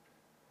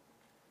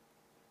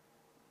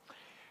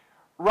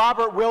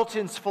Robert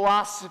Wilton's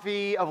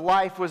philosophy of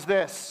life was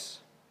this: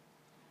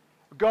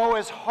 go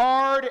as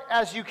hard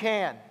as you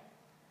can,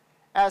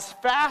 as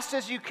fast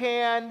as you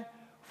can,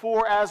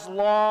 for as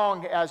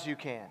long as you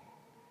can.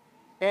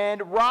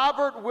 And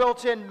Robert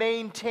Wilton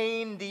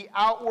maintained the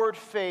outward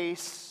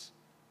face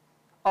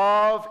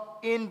of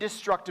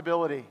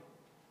indestructibility.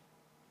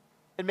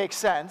 It makes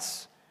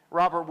sense.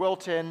 Robert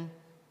Wilton's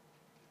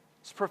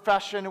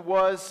profession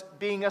was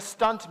being a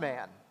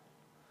stuntman.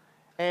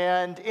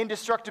 And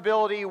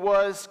indestructibility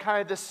was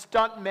kind of the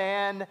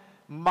stuntman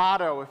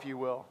motto, if you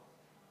will.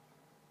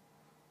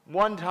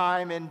 One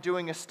time in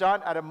doing a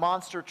stunt at a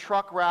monster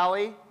truck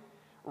rally,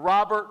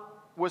 Robert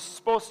was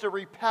supposed to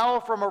rappel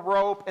from a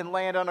rope and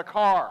land on a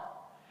car.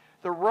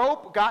 The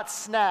rope got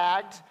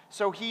snagged,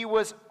 so he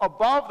was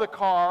above the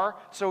car,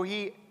 so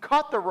he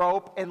cut the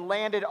rope and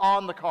landed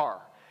on the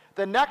car.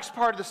 The next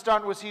part of the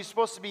stunt was he's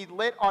supposed to be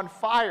lit on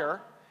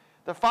fire.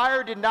 The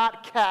fire did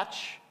not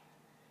catch.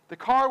 The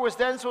car was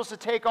then supposed to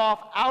take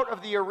off out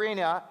of the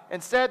arena.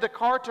 Instead, the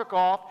car took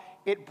off.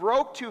 It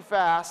broke too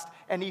fast,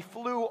 and he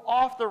flew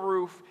off the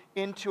roof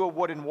into a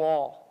wooden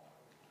wall.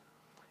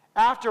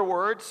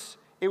 Afterwards,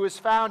 it was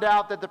found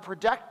out that the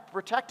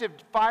protective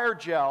fire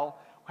gel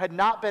had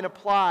not been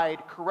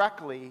applied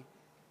correctly,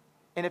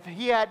 and if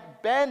he had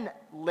been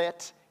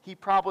lit, he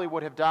probably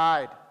would have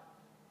died.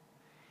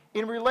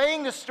 In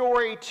relaying the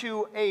story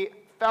to a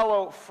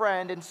fellow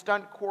friend and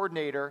stunt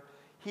coordinator,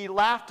 he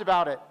laughed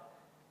about it,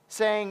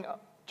 saying,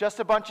 "Just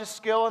a bunch of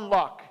skill and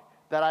luck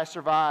that I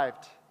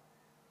survived."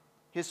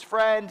 His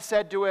friend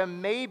said to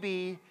him,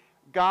 maybe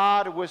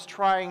God was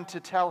trying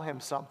to tell him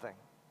something.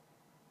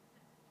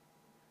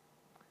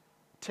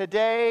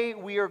 Today,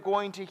 we are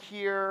going to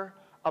hear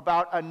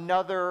about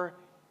another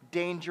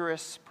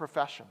dangerous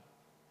profession.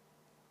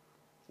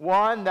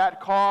 One that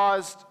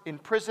caused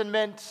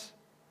imprisonment,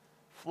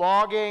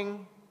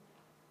 flogging,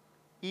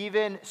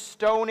 even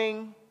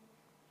stoning.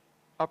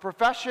 A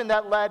profession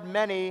that led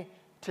many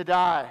to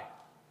die.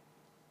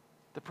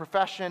 The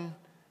profession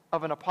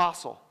of an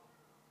apostle.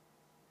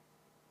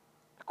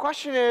 The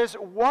question is,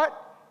 what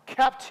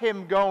kept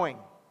him going?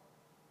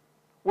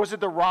 Was it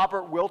the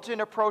Robert Wilton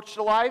approach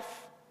to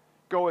life?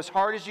 Go as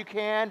hard as you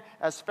can,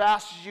 as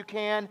fast as you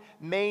can,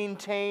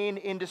 maintain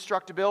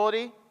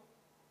indestructibility?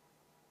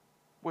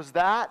 Was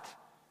that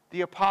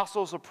the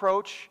apostles'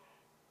 approach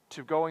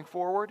to going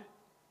forward?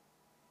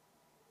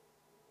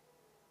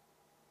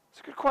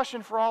 It's a good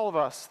question for all of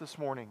us this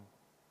morning.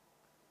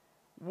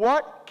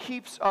 What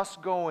keeps us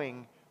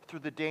going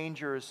through the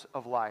dangers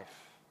of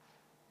life?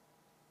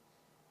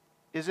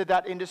 Is it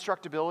that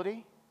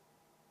indestructibility?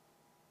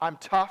 I'm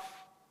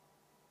tough.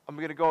 I'm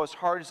going to go as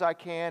hard as I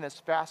can, as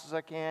fast as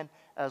I can,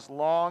 as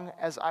long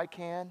as I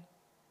can.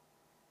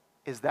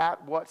 Is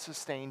that what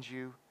sustains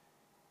you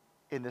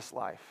in this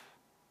life?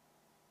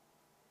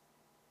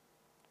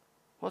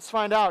 Let's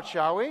find out,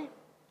 shall we?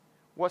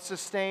 What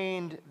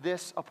sustained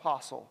this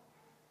apostle?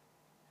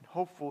 And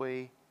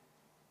hopefully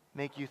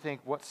make you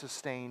think what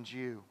sustains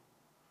you.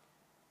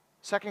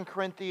 2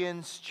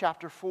 Corinthians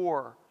chapter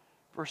 4,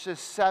 verses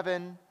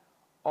 7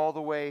 all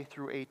the way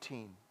through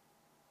 18.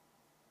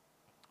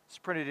 It's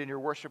printed in your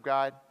worship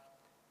guide.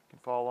 You can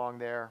follow along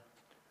there,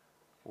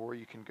 or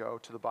you can go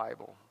to the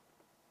Bible.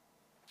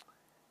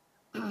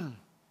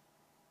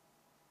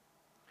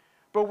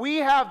 But we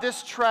have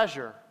this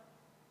treasure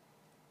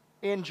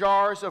in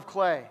jars of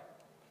clay.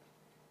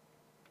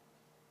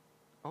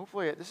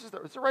 Hopefully, is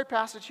the right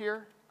passage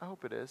here? I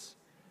hope it is.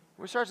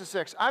 We start at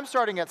 6. I'm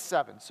starting at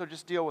 7, so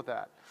just deal with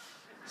that.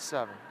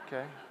 7,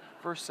 okay?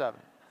 Verse 7.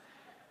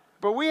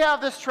 But we have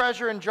this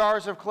treasure in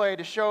jars of clay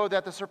to show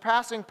that the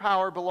surpassing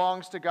power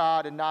belongs to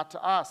God and not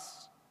to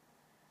us.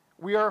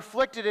 We are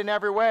afflicted in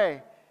every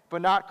way,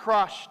 but not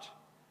crushed.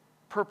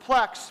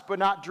 Perplexed, but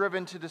not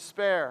driven to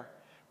despair.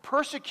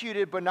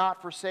 Persecuted, but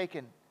not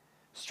forsaken.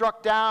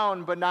 Struck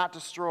down, but not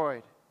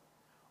destroyed.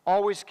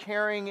 Always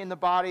carrying in the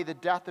body the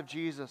death of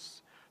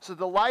Jesus, so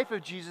the life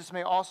of Jesus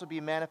may also be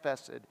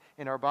manifested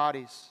in our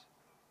bodies.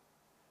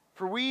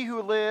 For we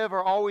who live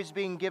are always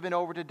being given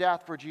over to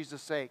death for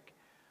Jesus' sake,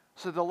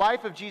 so the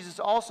life of Jesus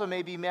also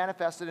may be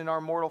manifested in our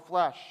mortal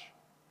flesh.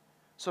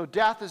 So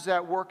death is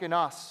at work in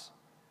us,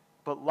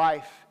 but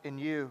life in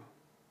you.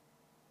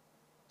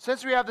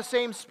 Since we have the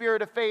same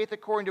spirit of faith,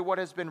 according to what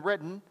has been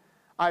written,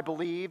 I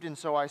believed, and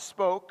so I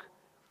spoke.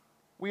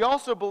 We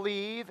also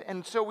believe,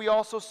 and so we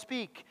also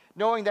speak,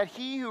 knowing that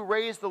he who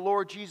raised the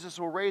Lord Jesus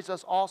will raise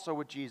us also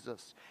with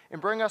Jesus,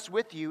 and bring us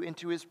with you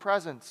into his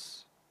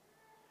presence.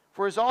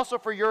 For it is also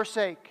for your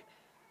sake,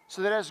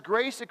 so that as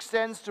grace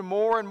extends to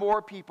more and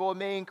more people, it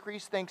may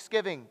increase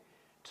thanksgiving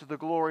to the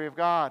glory of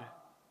God.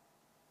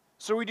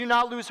 So we do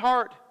not lose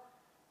heart,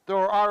 though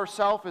our outer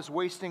self is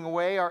wasting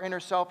away, our inner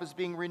self is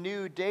being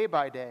renewed day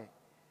by day.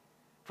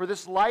 For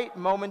this light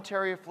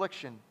momentary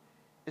affliction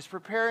is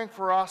preparing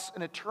for us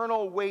an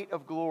eternal weight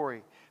of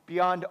glory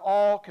beyond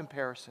all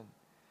comparison,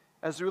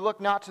 as we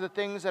look not to the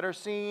things that are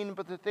seen,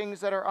 but the things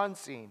that are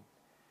unseen.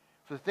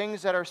 For the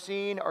things that are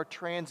seen are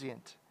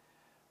transient,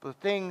 but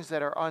the things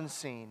that are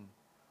unseen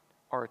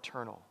are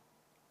eternal.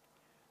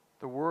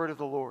 The word of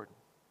the Lord.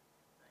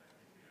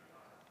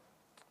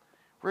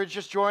 We're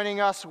just joining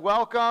us,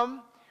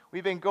 welcome.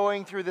 We've been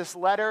going through this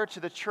letter to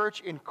the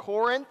church in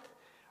Corinth,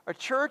 a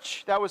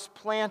church that was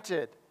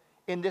planted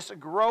in this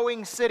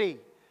growing city,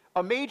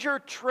 a major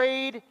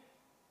trade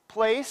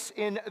place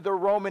in the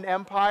Roman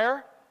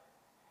Empire.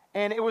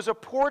 And it was a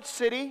port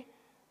city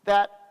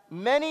that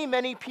many,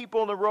 many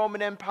people in the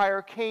Roman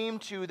Empire came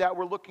to that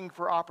were looking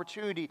for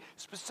opportunity,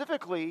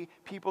 specifically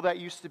people that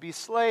used to be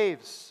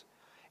slaves.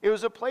 It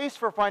was a place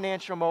for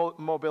financial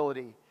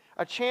mobility,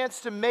 a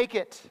chance to make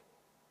it.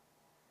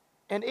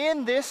 And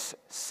in this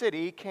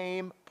city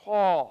came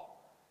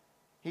Paul.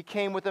 He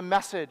came with a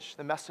message,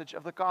 the message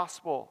of the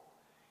gospel.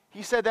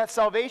 He said that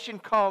salvation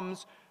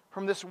comes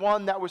from this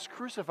one that was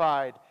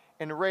crucified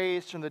and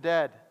raised from the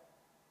dead.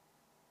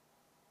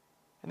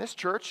 And this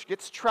church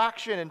gets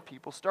traction and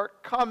people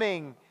start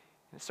coming,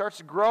 and it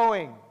starts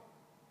growing.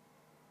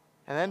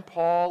 And then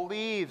Paul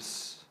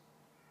leaves.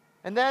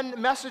 And then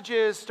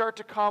messages start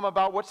to come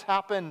about what's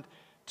happened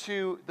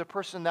to the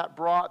person that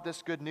brought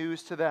this good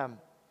news to them.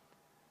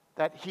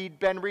 That he'd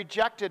been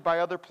rejected by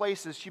other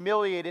places,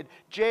 humiliated,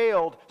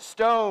 jailed,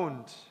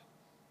 stoned.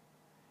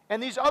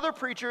 And these other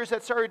preachers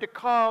that started to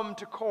come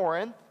to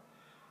Corinth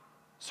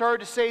started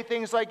to say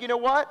things like, you know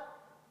what?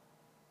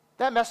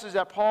 That message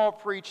that Paul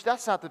preached,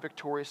 that's not the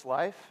victorious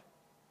life.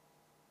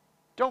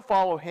 Don't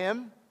follow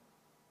him.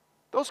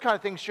 Those kind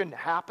of things shouldn't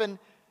happen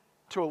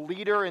to a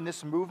leader in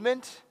this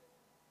movement.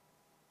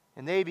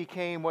 And they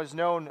became what is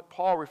known,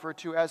 Paul referred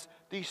to as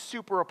the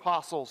super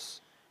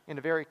apostles, in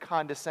a very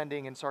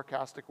condescending and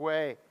sarcastic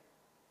way.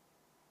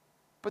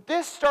 But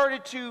this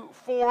started to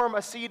form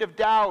a seed of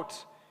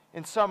doubt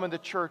in some in the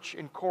church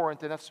in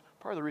Corinth, and that's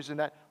part of the reason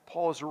that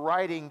Paul is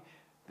writing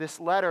this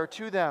letter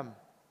to them.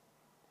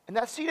 And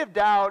that seed of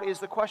doubt is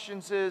the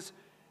question is,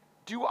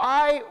 do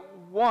I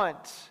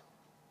want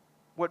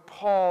what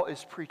Paul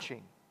is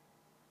preaching?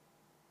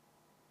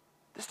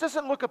 This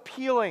doesn't look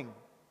appealing.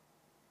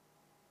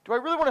 Do I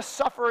really want to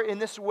suffer in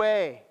this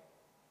way?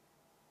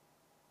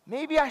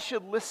 Maybe I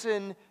should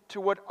listen to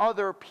what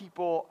other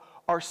people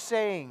are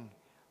saying,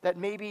 that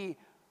maybe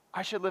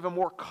I should live a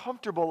more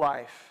comfortable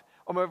life,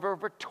 a more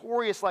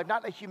victorious life,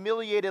 not a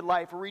humiliated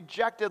life, a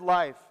rejected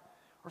life,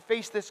 or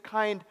face this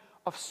kind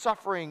of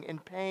suffering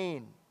and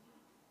pain.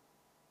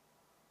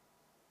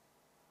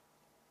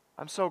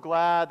 I'm so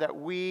glad that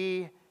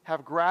we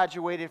have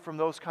graduated from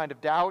those kind of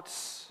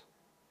doubts.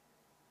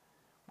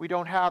 We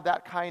don't have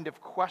that kind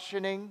of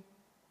questioning.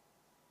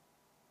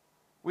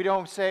 We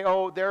don't say,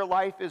 oh, their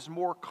life is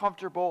more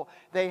comfortable.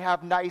 They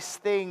have nice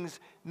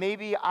things.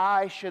 Maybe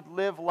I should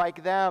live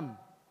like them.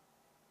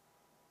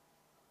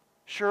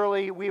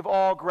 Surely we've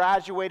all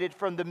graduated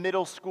from the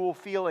middle school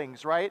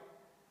feelings, right?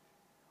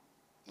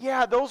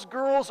 Yeah, those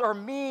girls are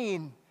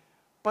mean,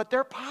 but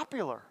they're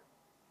popular.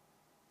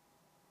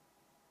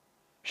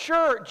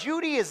 Sure,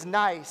 Judy is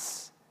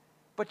nice,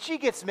 but she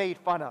gets made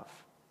fun of.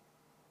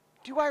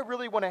 Do I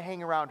really want to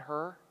hang around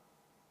her?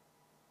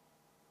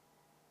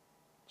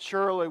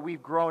 Surely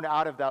we've grown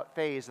out of that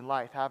phase in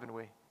life, haven't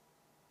we?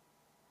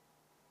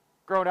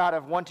 Grown out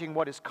of wanting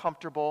what is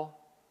comfortable,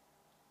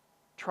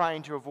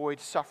 trying to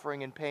avoid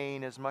suffering and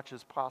pain as much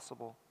as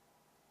possible.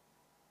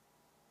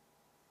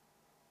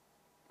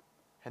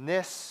 And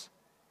this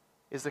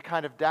is the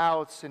kind of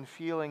doubts and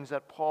feelings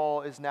that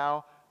Paul is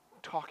now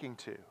talking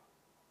to.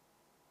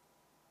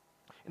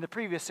 In the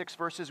previous 6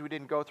 verses, we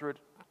didn't go through it,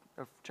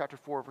 of chapter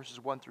 4, verses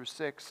 1 through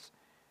 6,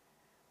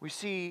 we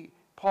see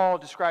Paul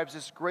describes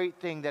this great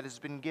thing that has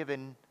been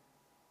given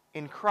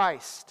in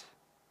Christ.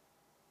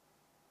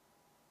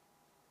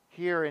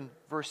 Here in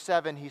verse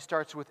 7, he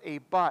starts with a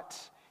but.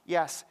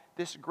 Yes,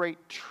 this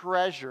great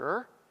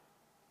treasure,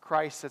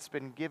 Christ, that's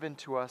been given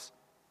to us,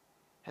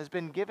 has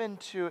been given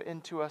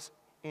into us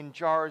in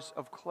jars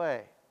of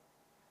clay.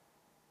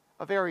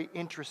 A very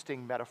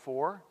interesting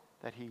metaphor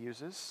that he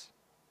uses.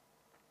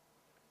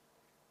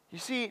 You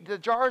see, the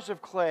jars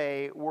of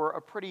clay were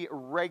a pretty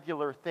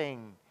regular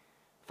thing,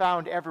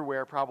 found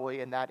everywhere probably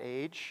in that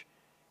age.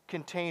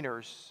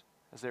 Containers,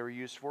 as they were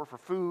used for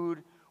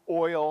food,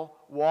 oil,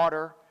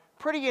 water.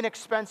 Pretty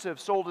inexpensive,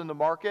 sold in the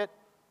market.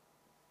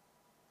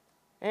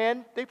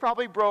 And they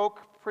probably broke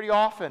pretty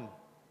often.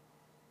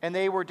 And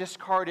they were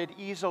discarded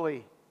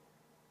easily.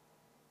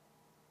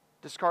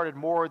 Discarded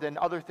more than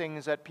other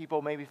things that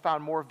people maybe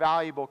found more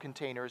valuable,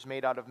 containers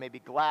made out of maybe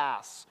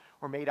glass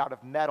or made out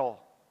of metal.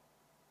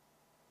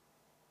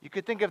 You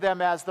could think of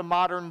them as the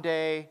modern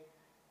day,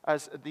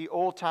 as the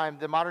old time,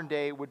 the modern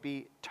day would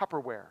be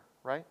Tupperware,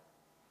 right?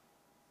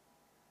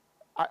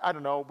 I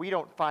don't know, we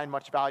don't find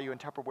much value in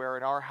Tupperware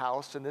in our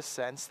house in this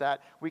sense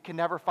that we can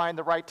never find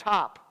the right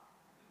top.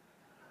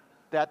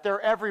 That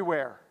they're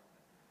everywhere.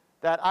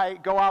 That I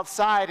go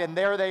outside and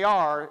there they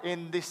are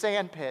in the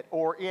sand pit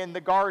or in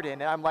the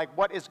garden and I'm like,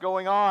 what is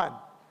going on?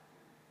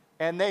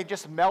 And they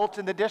just melt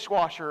in the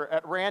dishwasher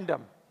at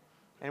random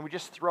and we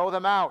just throw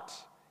them out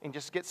and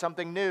just get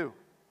something new.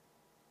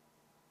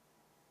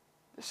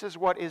 This is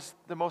what is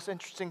the most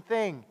interesting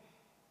thing.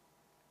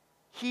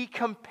 He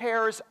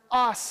compares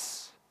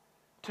us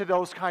to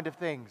those kind of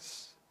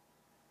things.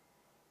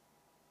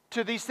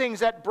 to these things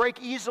that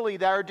break easily,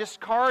 that are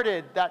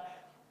discarded,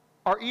 that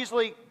are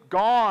easily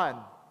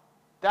gone.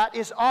 That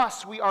is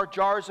us. We are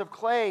jars of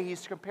clay.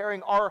 He's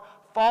comparing our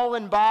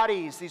fallen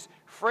bodies, these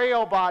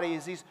frail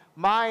bodies, these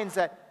minds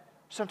that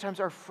sometimes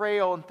are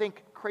frail and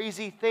think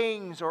crazy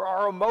things, or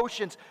our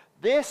emotions.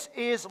 This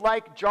is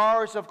like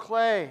jars of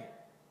clay.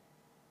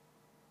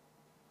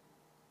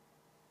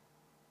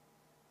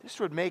 This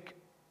would make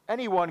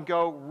anyone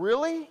go,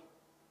 really?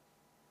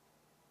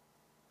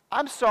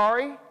 I'm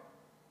sorry.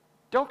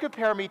 Don't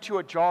compare me to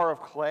a jar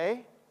of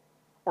clay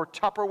or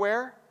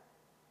Tupperware.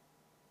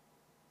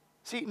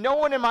 See, no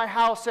one in my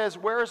house says,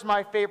 where's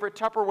my favorite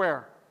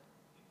Tupperware?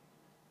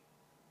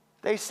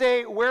 They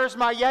say, where's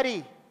my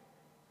Yeti?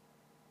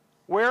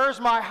 Where's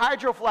my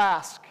Hydro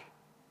Flask?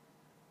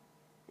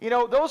 You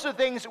know, those are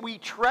things we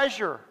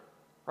treasure,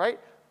 right?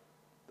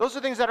 Those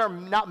are things that are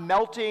not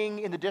melting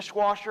in the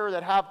dishwasher,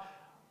 that have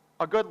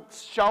a good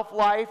shelf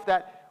life,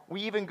 that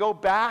we even go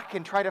back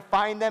and try to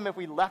find them if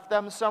we left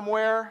them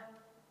somewhere.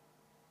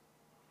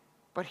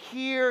 But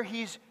here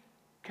he's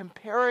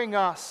comparing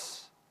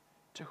us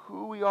to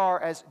who we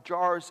are as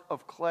jars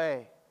of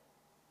clay.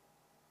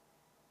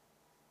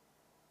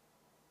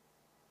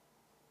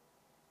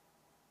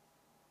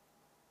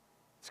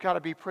 It's got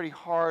to be pretty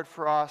hard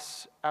for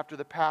us after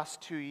the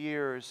past 2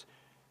 years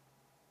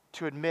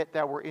to admit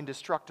that we're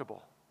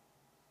indestructible.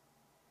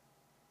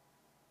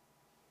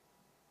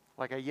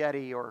 Like a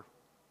Yeti or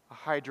a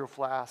Hydro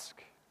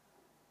Flask.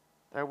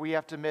 That we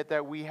have to admit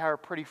that we are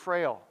pretty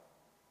frail.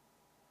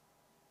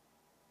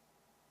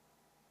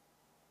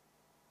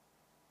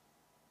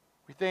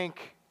 We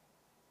think,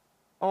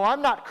 oh,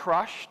 I'm not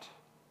crushed.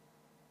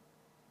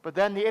 But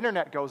then the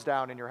internet goes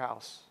down in your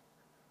house.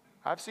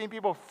 I've seen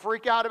people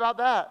freak out about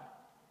that.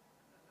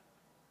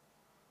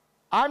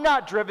 I'm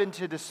not driven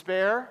to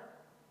despair.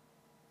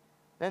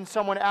 Then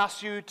someone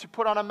asks you to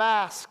put on a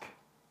mask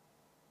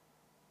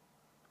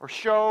or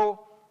show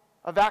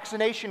a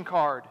vaccination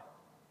card.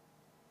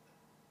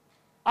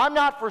 I'm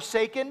not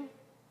forsaken.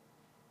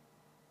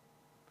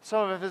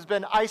 Some of it has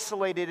been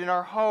isolated in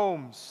our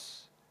homes.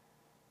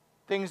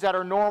 Things that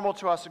are normal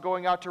to us,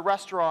 going out to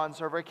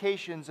restaurants or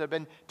vacations, have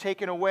been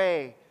taken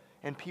away,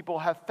 and people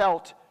have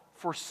felt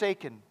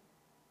forsaken.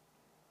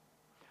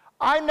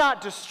 I'm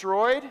not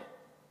destroyed,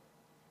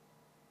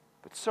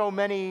 but so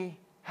many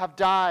have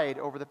died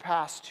over the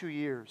past 2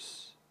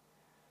 years.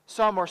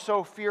 Some are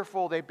so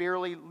fearful they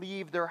barely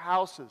leave their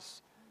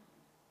houses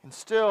and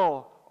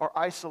still are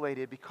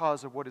isolated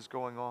because of what is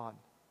going on.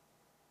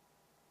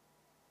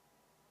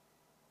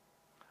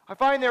 I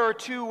find there are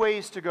 2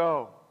 ways to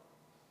go.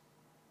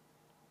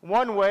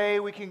 One way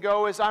we can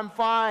go is, I'm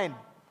fine.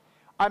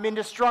 I'm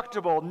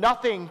indestructible.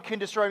 Nothing can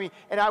destroy me.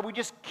 And we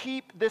just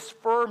keep this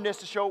firmness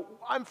to show,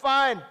 I'm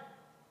fine.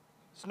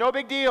 It's no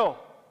big deal.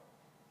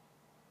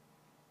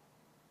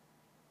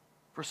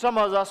 For some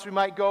of us, we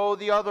might go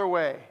the other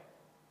way.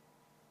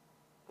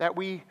 That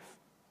we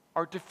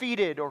are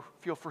defeated or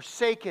feel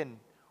forsaken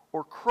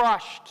or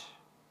crushed.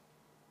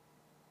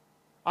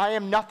 I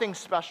am nothing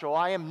special.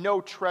 I am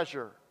no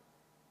treasure.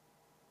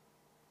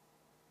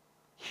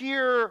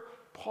 Here,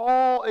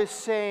 Paul is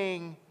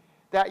saying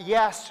that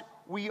yes,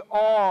 we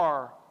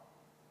are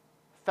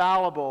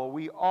fallible,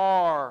 we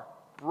are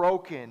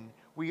broken,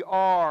 we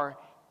are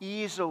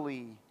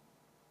easily,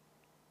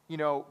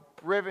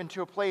 driven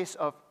to a place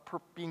of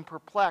being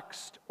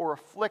perplexed or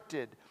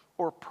afflicted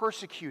or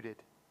persecuted.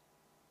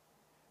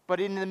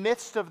 But in the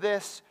midst of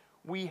this,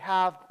 we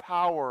have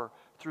power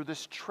through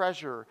this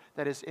treasure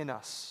that is in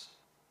us.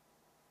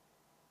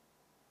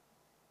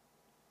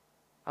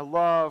 I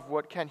love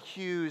what Ken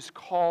Hughes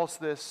calls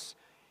this.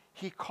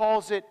 He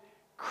calls it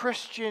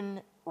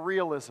Christian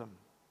realism.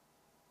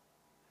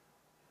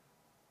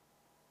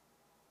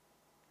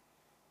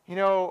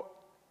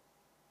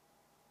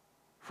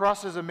 For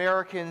us as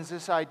Americans,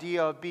 this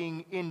idea of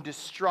being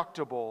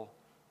indestructible,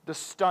 the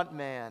stunt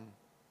man,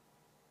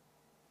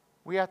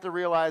 we have to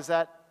realize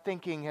that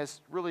thinking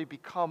has really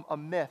become a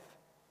myth.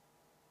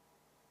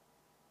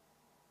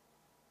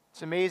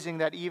 It's amazing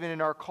that even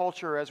in our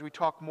culture, as we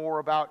talk more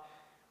about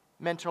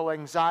mental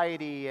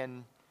anxiety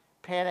and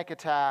panic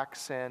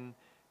attacks and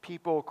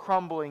people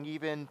crumbling,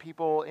 even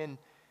people in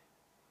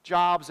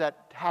jobs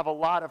that have a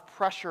lot of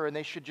pressure and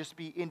they should just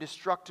be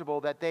indestructible,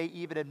 that they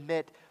even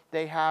admit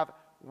they have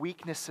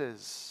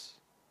weaknesses.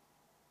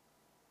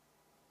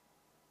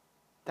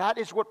 That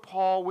is what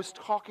Paul was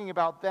talking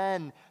about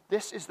then.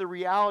 This is the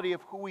reality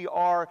of who we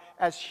are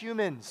as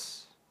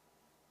humans.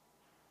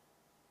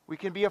 We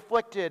can be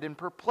afflicted and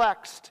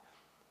perplexed,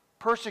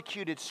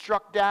 persecuted,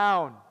 struck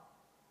down.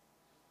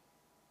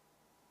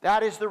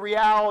 That is the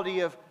reality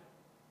of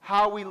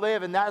how we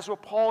live, and that is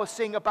what Paul is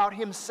saying about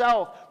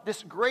himself,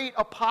 this great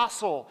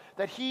apostle,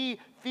 that he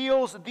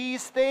feels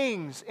these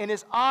things and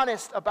is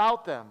honest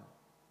about them.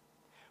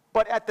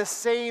 But at the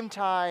same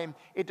time,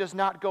 it does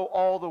not go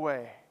all the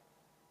way.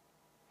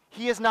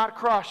 He is not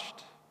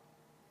crushed.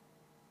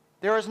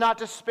 There is not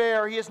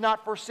despair. He is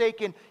not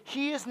forsaken.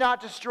 He is not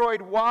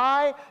destroyed.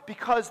 Why?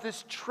 Because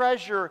this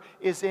treasure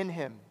is in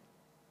him.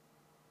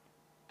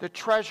 The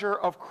treasure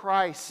of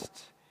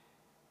Christ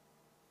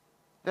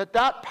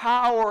that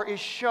power is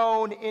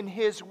shown in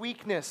his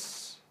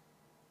weakness.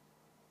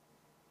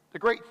 The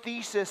great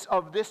thesis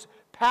of this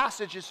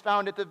passage is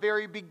found at the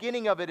very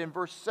beginning of it in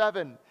verse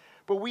 7.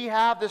 But we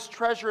have this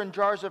treasure in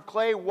jars of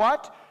clay,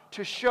 what?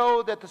 To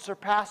show that the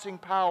surpassing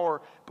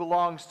power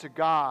belongs to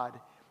God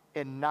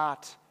and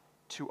not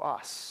to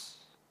us.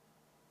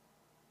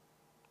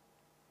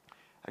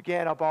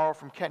 Again, I'll borrow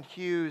from Kent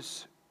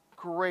Hughes.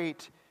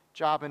 Great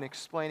job in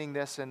explaining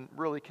this and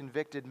really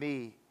convicted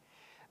me.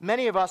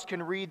 Many of us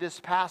can read this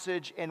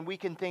passage and we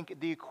can think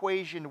the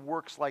equation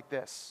works like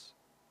this.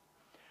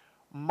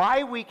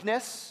 My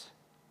weakness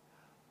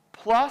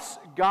plus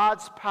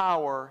God's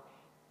power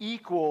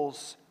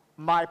equals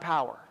my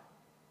power.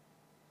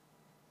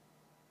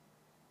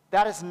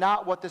 That is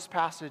not what this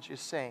passage is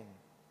saying.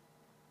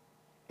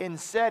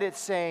 Instead, it's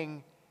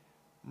saying,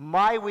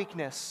 my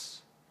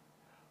weakness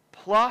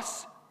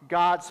plus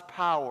God's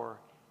power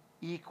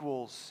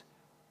equals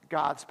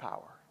God's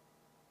power.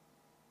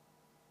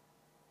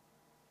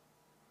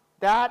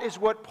 That is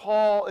what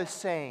Paul is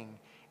saying.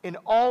 In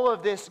all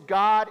of this,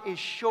 God is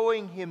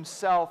showing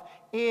himself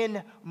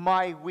in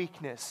my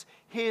weakness.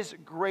 His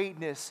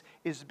greatness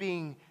is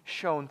being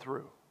shown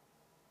through.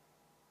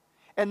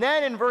 And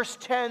then in verse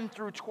 10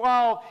 through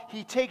 12,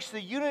 he takes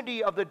the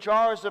unity of the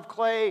jars of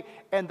clay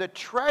and the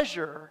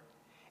treasure,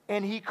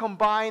 and he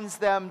combines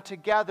them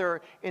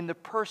together in the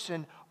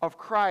person of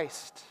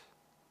Christ.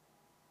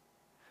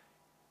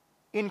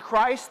 In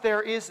Christ,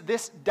 there is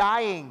this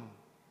dying,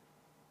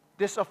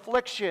 this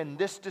affliction,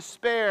 this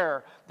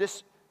despair,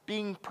 this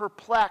being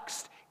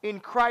perplexed. In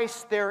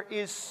Christ, there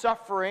is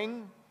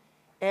suffering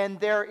and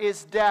there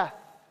is death.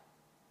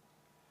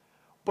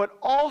 But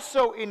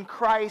also in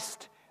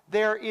Christ,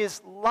 there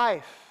is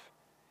life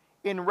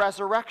in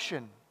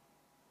resurrection.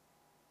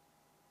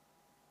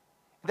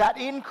 That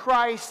in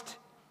Christ,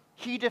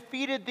 he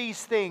defeated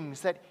these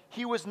things, that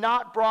he was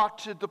not brought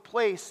to the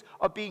place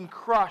of being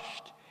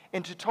crushed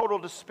into total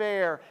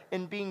despair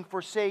and being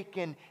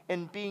forsaken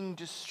and being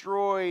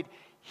destroyed.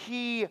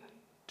 He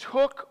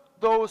took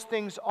those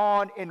things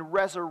on and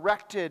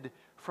resurrected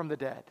from the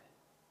dead.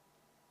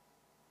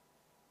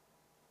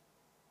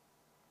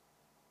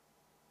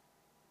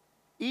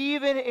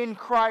 Even in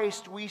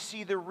Christ, we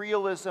see the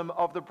realism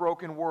of the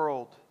broken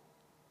world.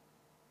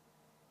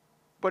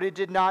 But it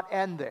did not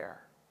end there.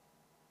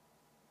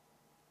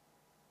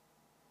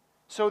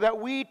 So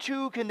that we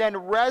too can then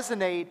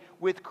resonate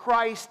with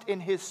Christ in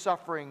his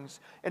sufferings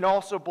and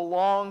also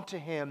belong to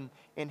him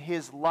in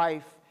his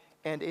life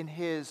and in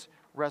his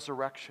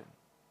resurrection.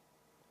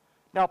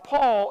 Now,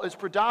 Paul is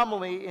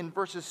predominantly in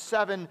verses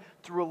 7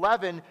 through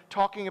 11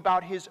 talking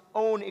about his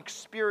own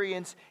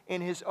experience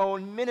in his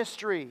own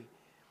ministry.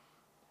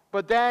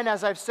 But then,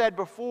 as I've said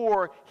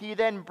before, he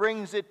then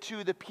brings it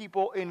to the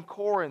people in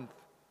Corinth,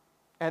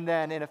 and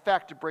then, in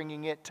effect,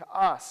 bringing it to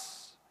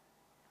us.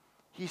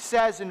 He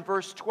says in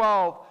verse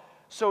 12,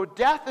 so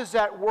death is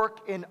at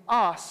work in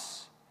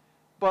us,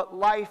 but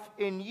life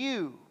in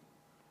you.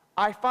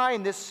 I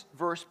find this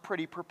verse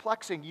pretty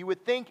perplexing. You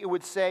would think it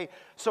would say,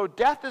 so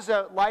death is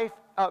at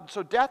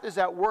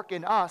work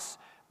in us,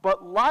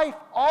 but life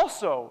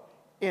also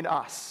in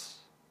us.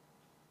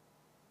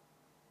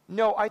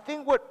 No, I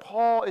think what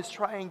Paul is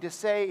trying to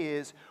say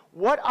is,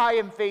 what I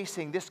am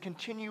facing, this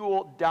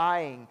continual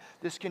dying,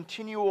 this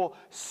continual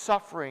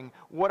suffering,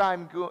 what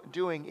I'm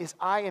doing is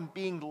I am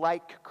being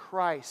like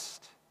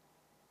Christ.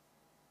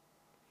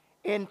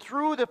 And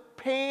through the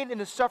pain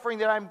and the suffering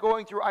that I'm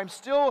going through, I'm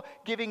still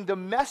giving the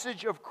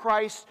message of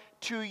Christ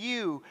to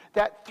you,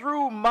 that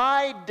through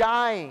my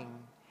dying,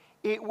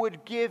 it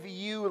would give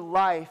you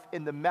life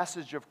in the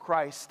message of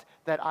Christ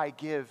that I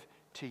give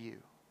to you.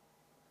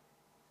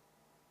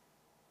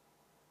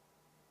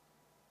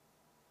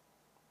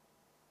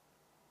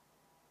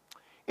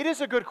 It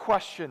is a good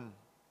question.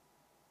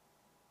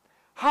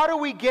 How do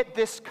we get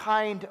this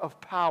kind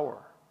of power,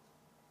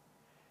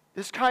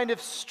 this kind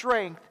of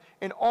strength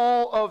in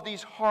all of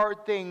these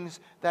hard things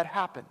that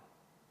happen?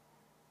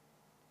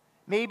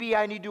 Maybe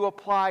I need to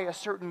apply a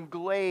certain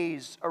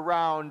glaze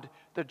around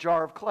the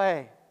jar of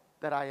clay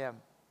that I am.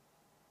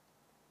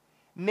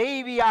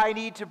 Maybe I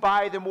need to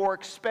buy the more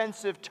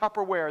expensive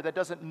Tupperware that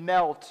doesn't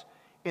melt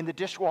in the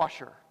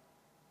dishwasher.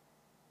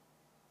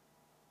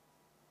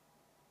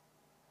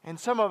 And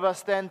some of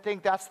us then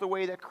think that's the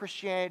way that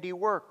Christianity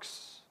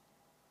works.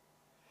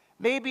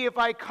 Maybe if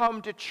I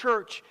come to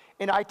church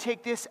and I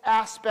take this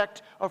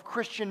aspect of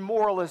Christian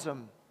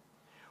moralism,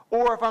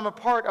 or if I'm a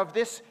part of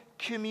this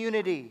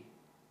community,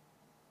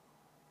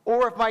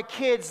 or if my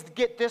kids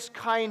get this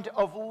kind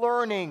of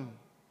learning,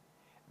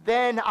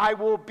 then I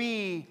will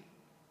be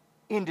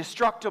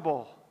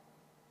indestructible.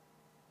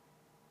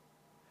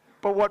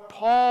 But what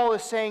Paul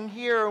is saying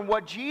here and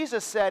what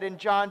Jesus said in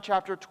John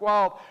chapter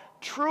 12,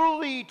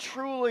 truly,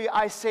 truly,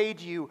 I say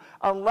to you,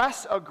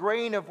 unless a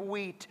grain of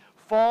wheat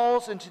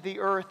falls into the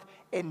earth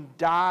and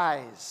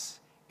dies,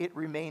 it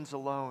remains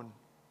alone.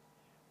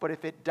 But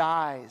if it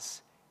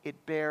dies,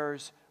 it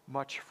bears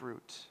much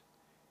fruit.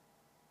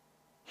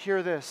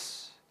 Hear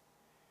this.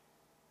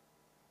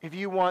 If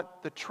you want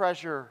the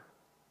treasure,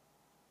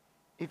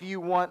 If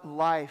you want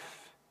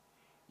life,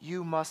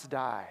 you must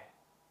die.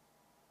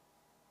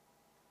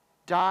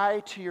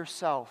 Die to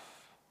yourself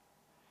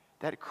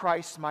that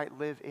Christ might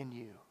live in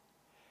you.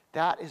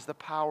 That is the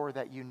power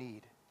that you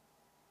need.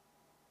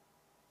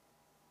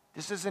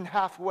 This isn't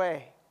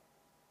halfway.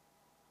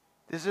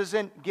 This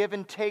isn't give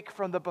and take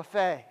from the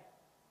buffet.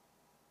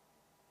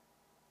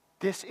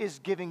 This is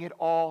giving it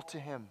all to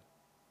Him.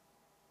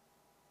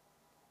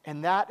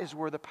 And that is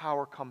where the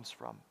power comes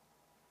from.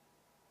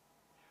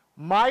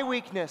 My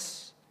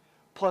weakness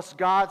plus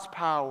God's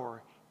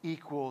power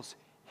equals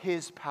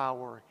His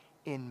power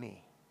in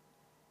me.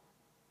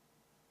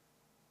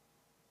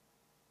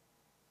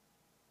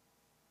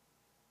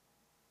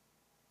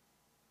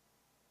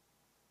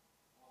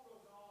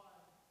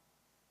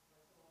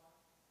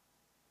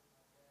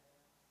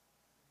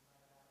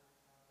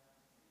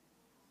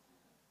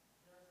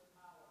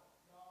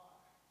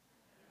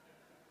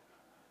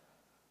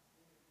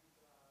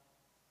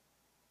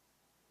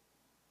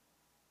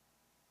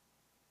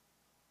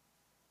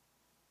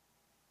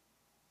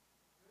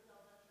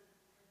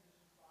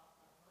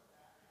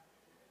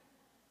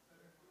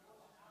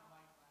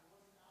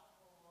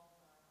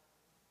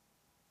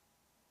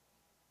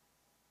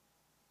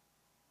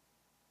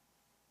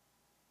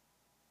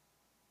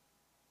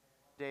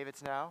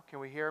 David's now. Can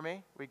we hear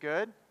me? We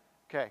good?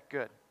 Okay,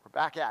 good. We're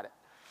back at it.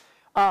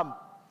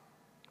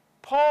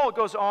 Paul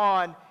goes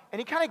on, and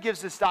he kind of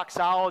gives this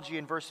doxology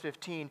in verse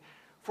 15.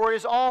 For it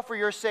is all for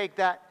your sake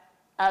that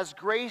as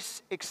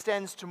grace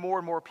extends to more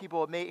and more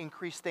people, it may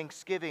increase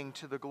thanksgiving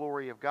to the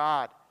glory of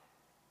God.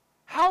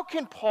 How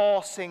can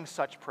Paul sing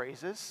such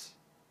praises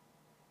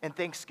and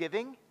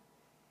thanksgiving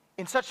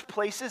in such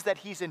places that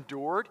he's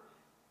endured,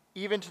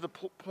 even to the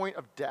point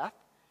of death?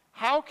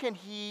 How can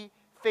he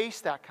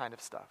face that kind of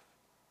stuff?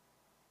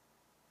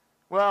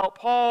 Well,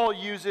 Paul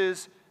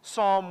uses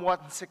Psalm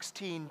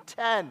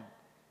 116:10.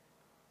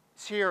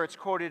 It's here, it's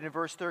quoted in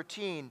verse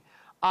 13.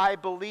 I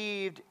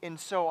believed, and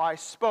so I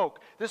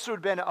spoke. This would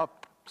have been a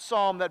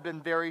psalm that had been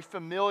very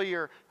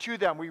familiar to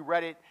them. We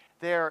read it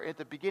there at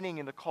the beginning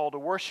in the call to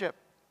worship.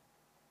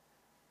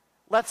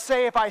 Let's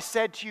say if I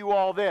said to you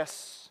all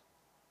this,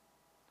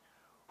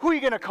 who are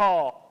you going to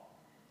call?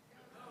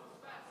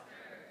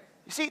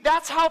 You see,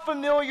 that's how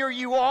familiar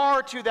you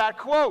are to that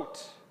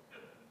quote.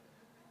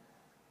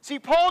 See,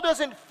 Paul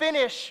doesn't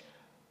finish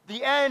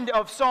the end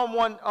of Psalm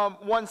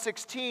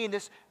 116,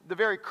 the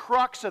very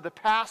crux of the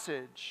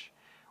passage,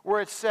 where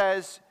it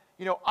says,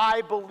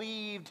 I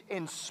believed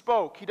and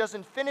spoke. He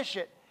doesn't finish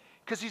it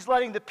because he's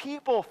letting the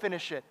people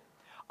finish it.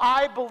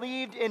 I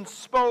believed and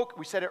spoke,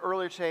 we said it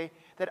earlier today,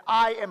 that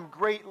I am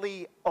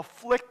greatly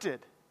afflicted.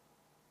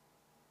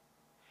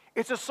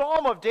 It's a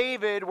psalm of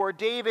David where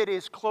David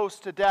is close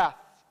to death.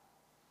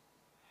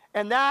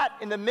 And that,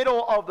 in the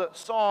middle of the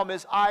psalm,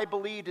 is I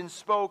believed and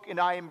spoke and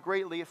I am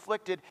greatly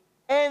afflicted,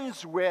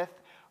 ends with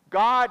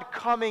God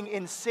coming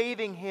and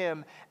saving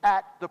him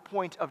at the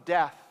point of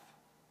death.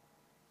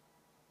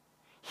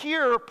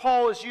 Here,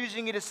 Paul is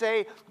using it to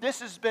say, this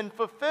has been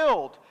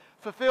fulfilled.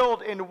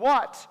 Fulfilled in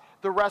what?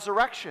 The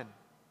resurrection.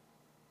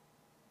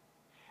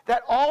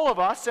 That all of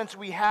us, since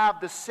we have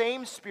the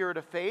same spirit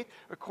of faith,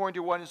 according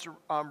to what is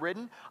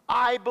written,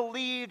 I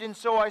believed and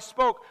so I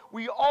spoke.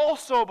 We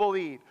also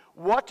believe.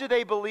 What do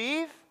they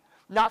believe?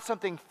 Not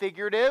something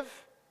figurative,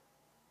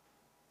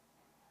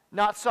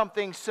 not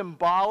something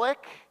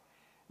symbolic.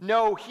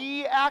 No,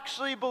 he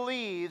actually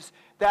believes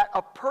that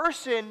a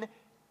person,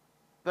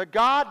 the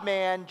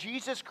God-man,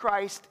 Jesus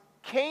Christ,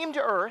 came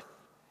to earth,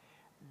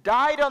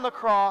 died on the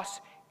cross,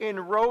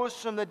 and rose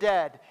from the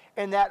dead.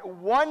 And that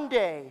one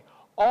day,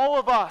 all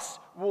of us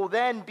will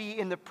then be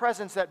in the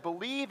presence that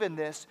believe in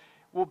this,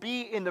 will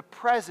be in the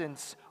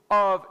presence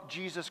of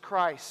Jesus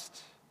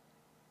Christ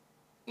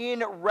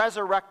in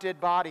resurrected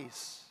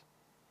bodies.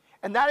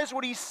 And that is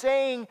what he's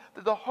saying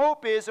that the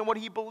hope is and what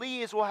he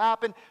believes will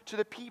happen to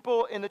the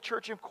people in the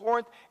church of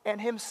Corinth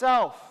and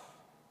himself.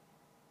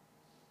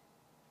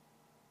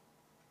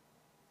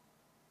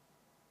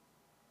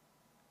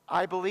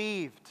 I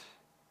believed.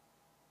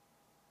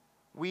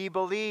 We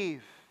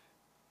believe.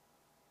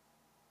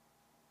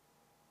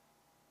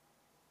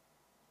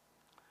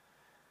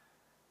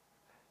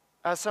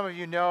 As some of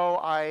you know,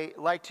 I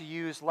like to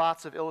use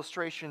lots of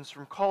illustrations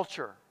from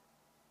culture.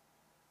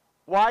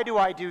 Why do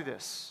I do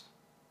this?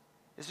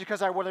 It's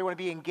because I really want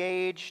to be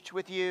engaged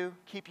with you,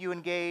 keep you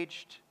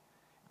engaged,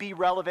 be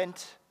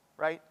relevant,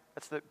 right?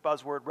 That's the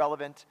buzzword,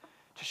 relevant,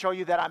 to show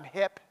you that I'm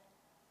hip,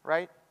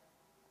 right?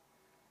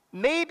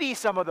 Maybe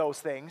some of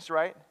those things,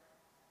 right?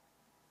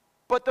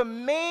 But the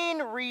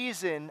main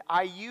reason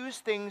I use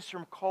things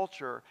from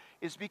culture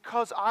is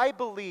because I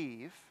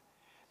believe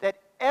that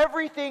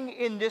everything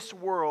in this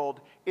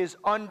world is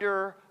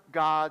under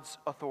God's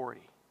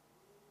authority.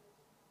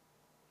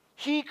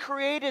 He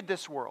created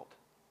this world.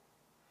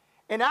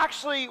 And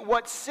actually,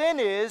 what sin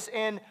is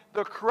and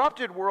the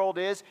corrupted world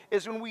is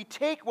when we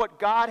take what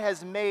God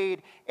has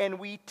made and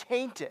we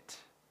taint it,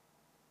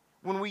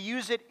 when we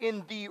use it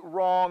in the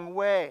wrong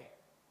way.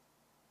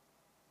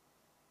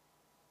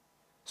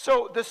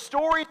 So the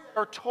stories that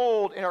are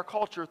told in our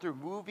culture through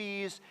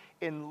movies,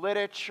 in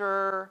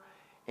literature,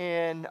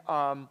 in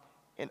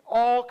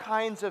all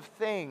kinds of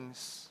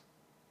things,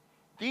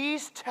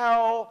 these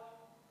tell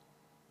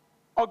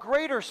a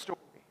greater story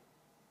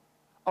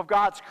of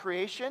God's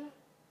creation,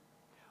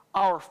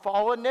 our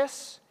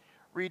fallenness,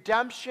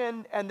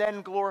 redemption, and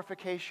then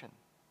glorification.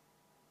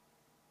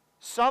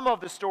 Some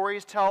of the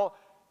stories tell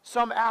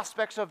some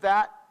aspects of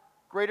that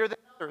greater than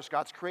others,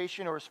 God's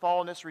creation or his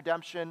fallenness,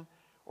 redemption,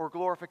 or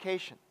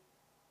glorification.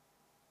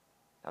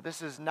 Now,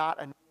 this is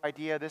not a new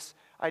idea. This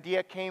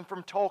idea came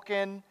from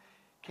Tolkien,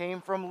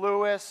 came from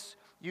Lewis,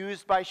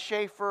 used by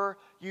Schaeffer,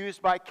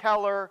 used by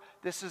Keller.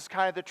 This is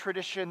kind of the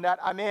tradition that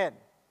I'm in,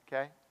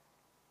 okay?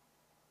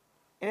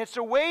 And it's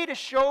a way to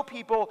show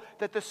people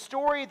that the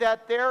story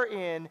that they're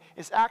in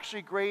is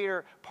actually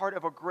part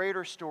of a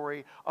greater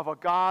story of a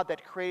God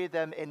that created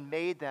them and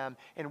made them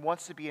and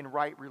wants to be in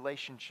right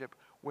relationship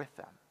with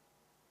them.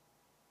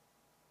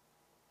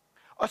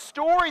 A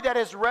story that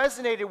has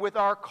resonated with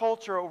our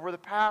culture over the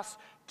past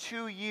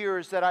 2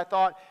 years that I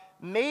thought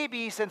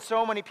maybe since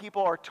so many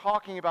people are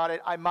talking about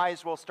it, I might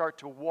as well start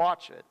to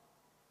watch it,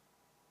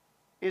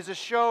 is a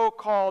show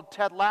called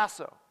Ted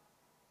Lasso.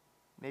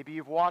 Maybe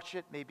you've watched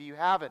it, maybe you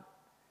haven't.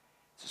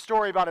 It's a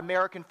story about an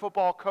American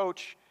football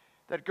coach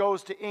that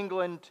goes to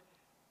England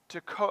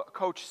to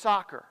coach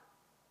soccer.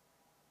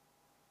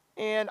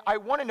 And I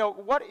want to know,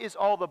 what is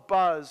all the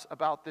buzz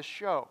about this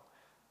show?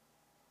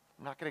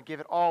 I'm not going to give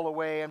it all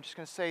away. I'm just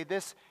going to say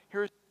this.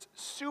 Here's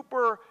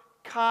super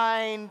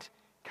kind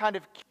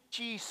of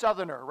kitschy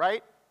Southerner,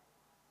 right?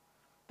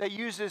 That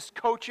uses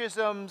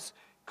coachisms,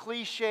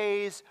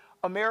 cliches,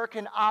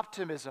 American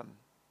optimism.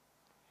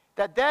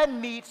 That then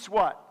meets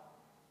what?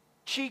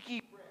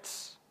 Cheeky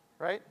Brits,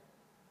 right?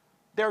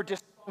 Their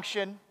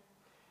dysfunction,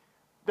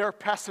 their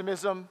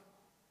pessimism.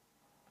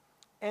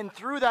 And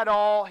through that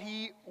all,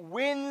 he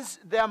wins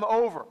them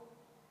over.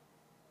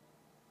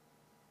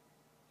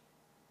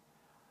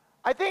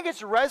 I think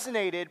it's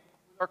resonated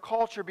with our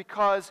culture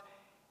because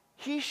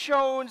he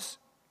shows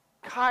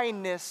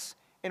kindness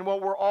in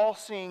what we're all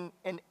seeing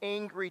an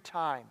angry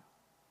time.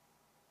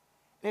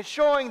 And it's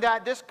showing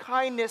that this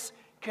kindness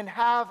can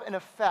have an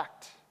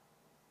effect.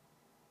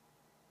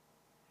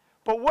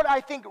 But what I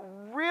think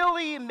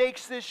really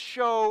makes this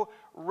show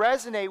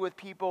resonate with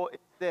people is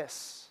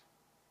this.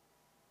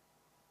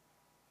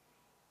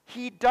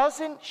 He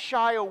doesn't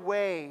shy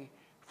away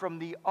from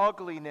the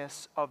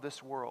ugliness of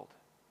this world.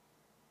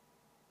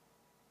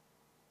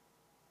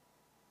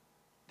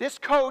 This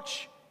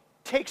coach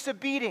takes a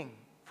beating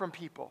from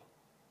people.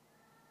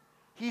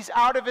 He's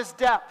out of his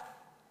depth.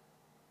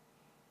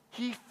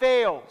 He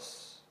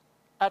fails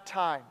at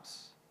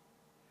times.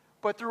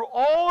 But through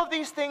all of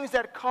these things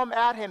that come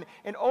at him,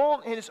 in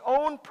his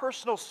own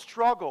personal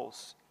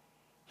struggles,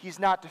 he's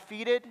not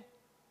defeated.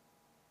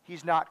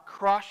 He's not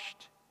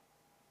crushed.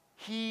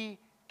 He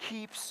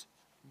keeps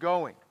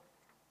going.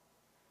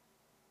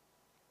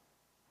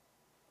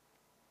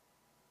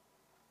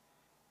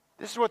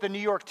 This is what the New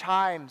York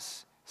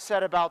Times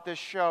said about this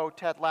show,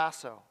 Ted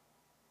Lasso.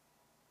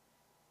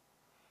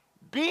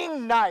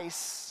 Being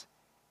nice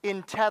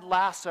in Ted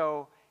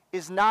Lasso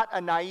is not a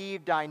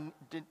naive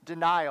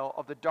denial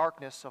of the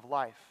darkness of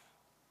life.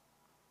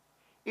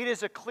 It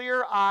is a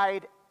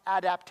clear-eyed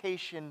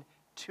adaptation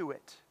to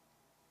it.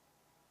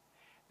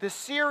 The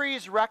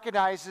series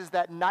recognizes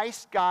that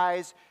nice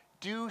guys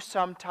do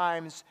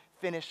sometimes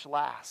finish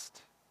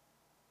last.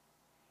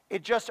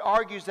 It just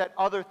argues that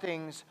other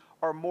things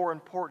are more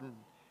important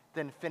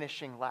than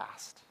finishing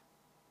last.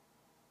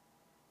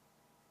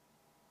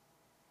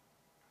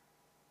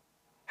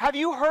 Have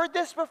you heard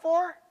this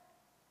before?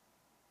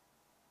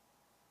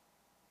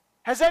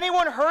 Has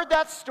anyone heard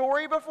that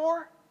story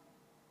before?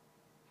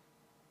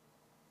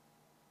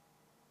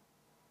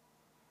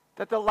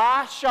 That the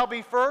last shall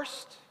be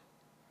first,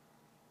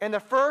 and the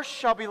first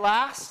shall be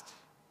last?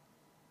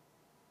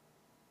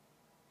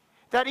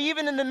 That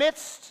even in the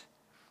midst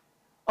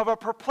of a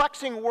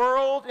perplexing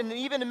world, and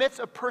even in the midst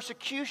of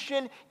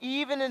persecution,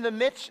 even in the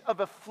midst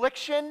of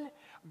affliction,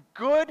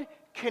 good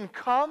can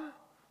come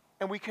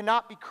and we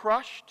cannot be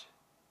crushed?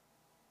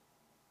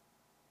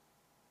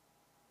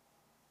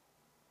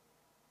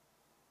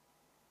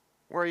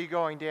 Where are you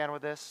going, Dan,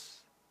 with this?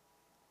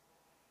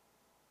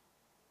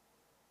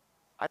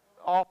 I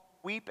don't all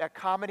weep at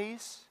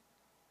comedies,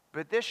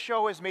 but this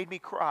show has made me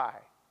cry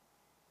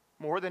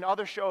more than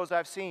other shows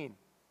I've seen.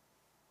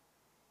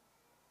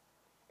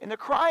 And the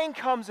crying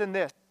comes in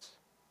this,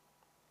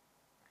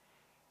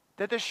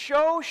 that the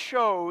show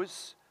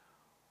shows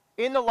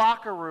in the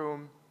locker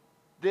room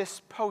this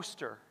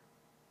poster.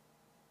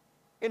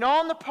 And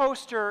on the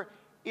poster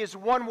is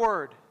one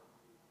word: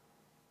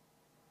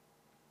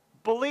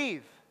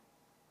 believe.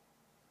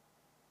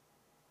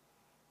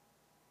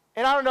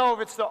 And I don't know if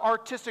it's the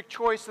artistic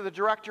choice of the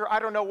director, I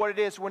don't know what it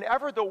is.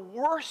 Whenever the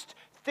worst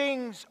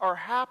things are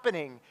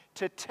happening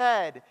to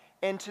Ted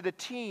and to the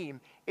team,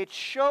 it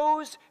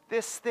shows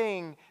this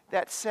thing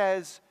that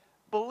says,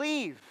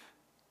 believe.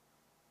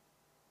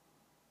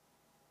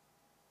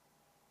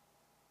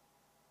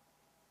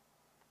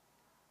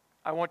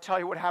 I won't tell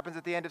you what happens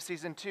at the end of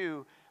season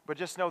 2, but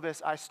just know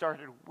this, I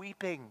started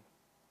weeping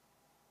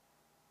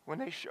when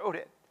they showed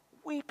it.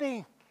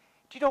 Weeping.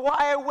 Do you know why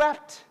I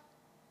wept?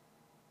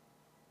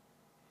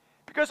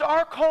 Because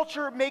our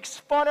culture makes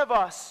fun of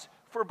us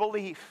for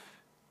belief.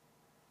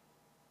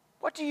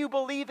 What do you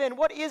believe in?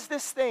 What is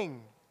this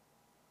thing?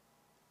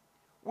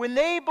 When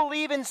they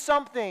believe in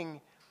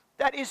something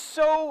that is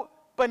so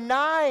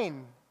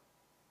benign,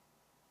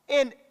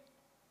 and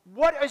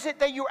what is it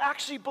that you're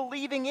actually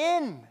believing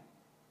in?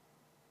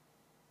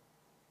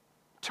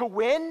 To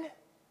win?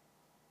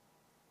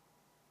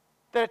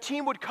 That a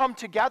team would come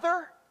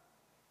together?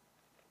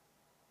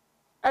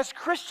 As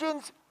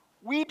Christians,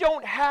 we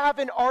don't have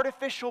an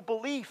artificial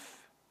belief.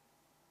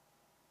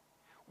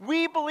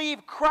 We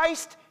believe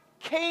Christ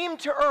came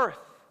to earth,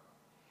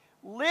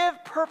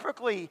 lived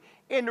perfectly,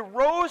 and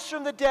rose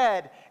from the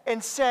dead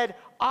and said,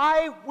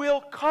 I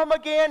will come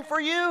again for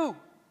you.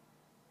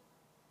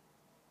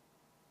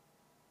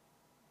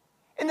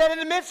 And that in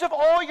the midst of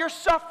all your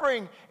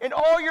suffering and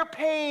all your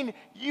pain,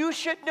 you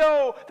should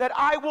know that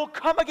I will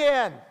come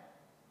again.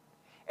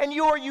 And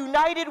you are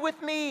united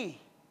with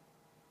me.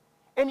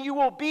 And you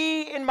will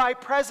be in my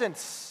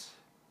presence.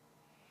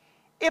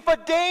 If a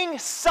dang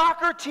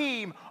soccer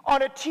team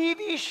on a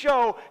TV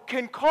show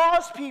can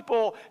cause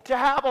people to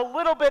have a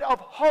little bit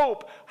of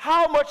hope,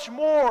 how much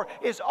more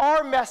is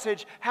our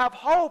message have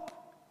hope?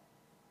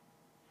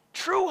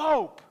 True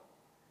hope.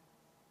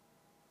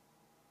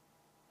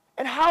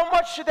 And how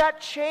much should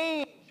that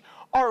change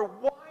our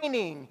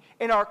whining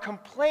and our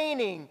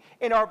complaining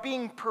and our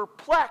being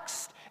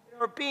perplexed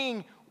and our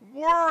being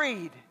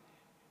worried?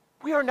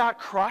 We are not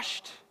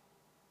crushed.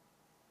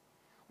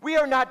 We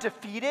are not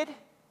defeated.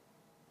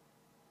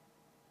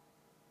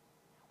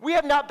 We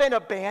have not been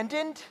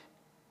abandoned.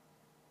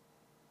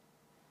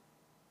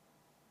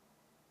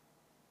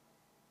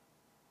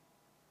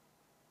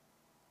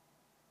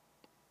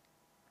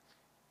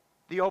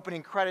 The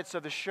opening credits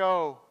of the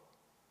show,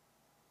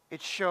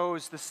 it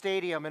shows the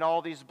stadium and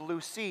all these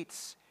blue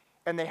seats,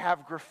 and they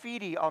have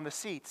graffiti on the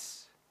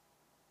seats.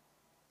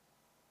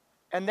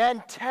 And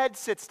then Ted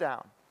sits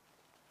down.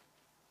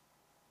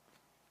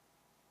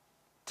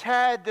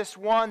 Ted, this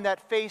one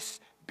that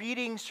faced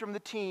beatings from the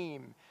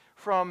team,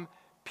 from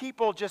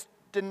people just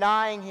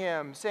denying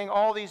him, saying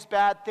all these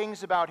bad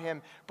things about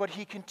him, but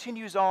he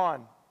continues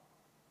on.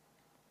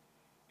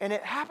 And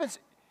it happens,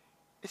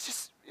 it's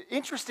just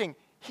interesting.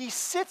 He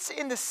sits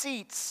in the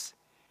seats,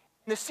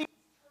 and the seats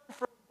turn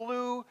from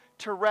blue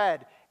to red,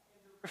 and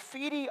the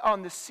graffiti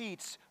on the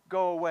seats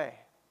go away.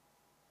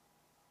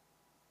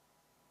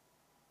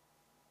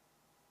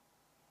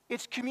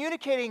 It's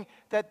communicating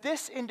that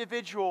this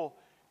individual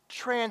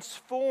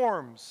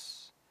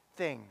transforms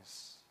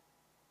things.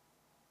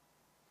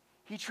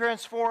 He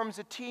transforms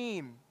a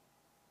team,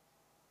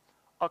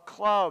 a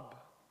club,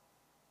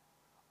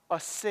 a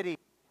city,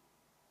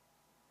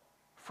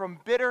 from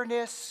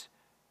bitterness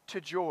to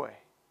joy.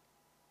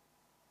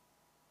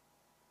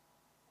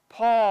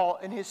 Paul,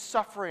 in his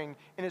suffering,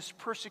 in his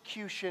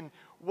persecution,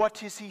 what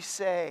does he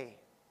say?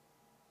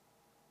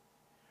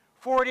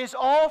 For it is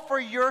all for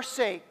your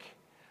sake,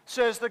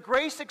 so as the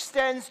grace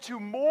extends to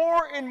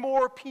more and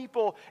more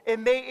people, it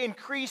may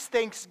increase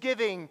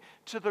thanksgiving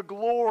to the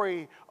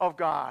glory of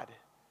God.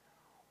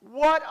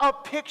 What a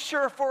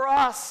picture for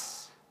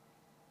us.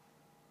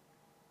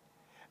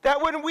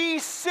 That when we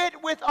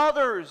sit with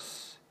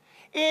others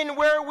in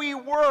where we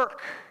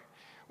work,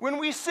 when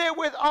we sit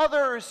with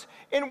others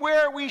in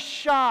where we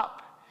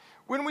shop,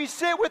 when we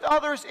sit with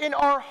others in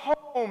our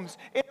homes,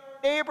 in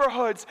our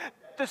neighborhoods,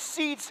 the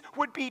seats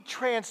would be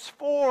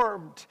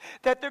transformed,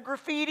 that the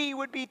graffiti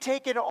would be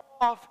taken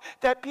off,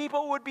 that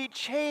people would be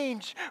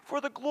changed for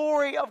the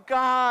glory of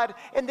God,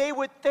 and they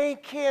would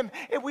thank Him,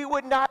 and we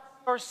would not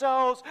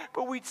ourselves,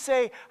 but we'd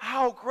say,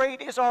 how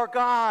great is our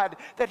God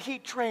that He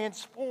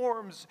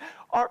transforms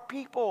our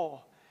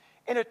people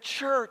in a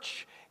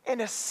church,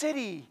 in a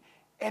city,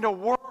 in a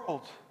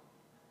world.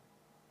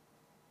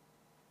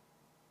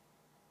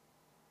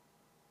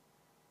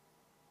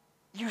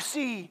 You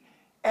see,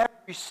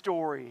 every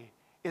story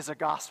is a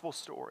gospel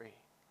story.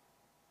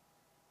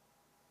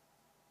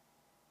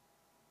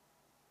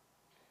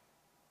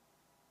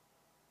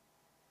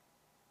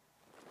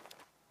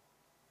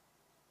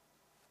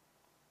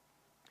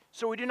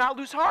 So we do not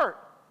lose heart.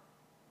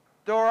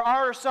 Though our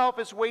outer self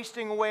is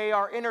wasting away,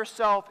 our inner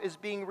self is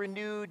being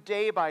renewed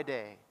day by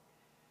day.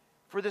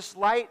 For this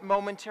light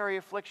momentary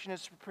affliction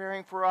is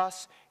preparing for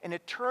us an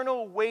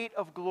eternal weight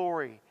of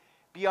glory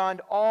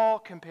beyond all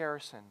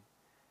comparison,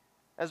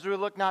 as we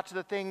look not to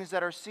the things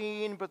that are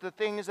seen, but the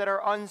things that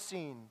are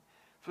unseen.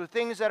 For the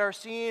things that are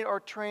seen are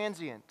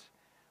transient,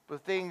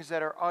 but things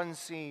that are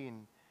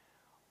unseen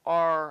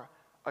are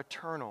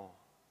eternal.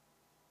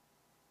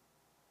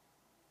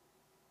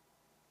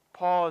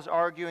 Paul is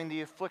arguing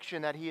the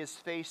affliction that he is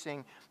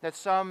facing, that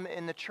some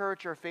in the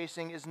church are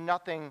facing, is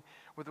nothing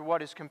with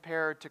what is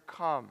compared to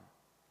come.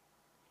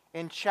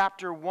 In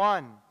chapter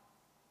 1,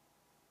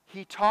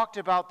 he talked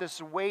about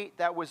this weight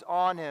that was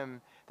on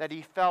him that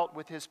he felt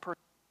with his persecution.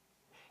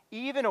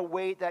 even a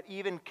weight that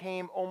even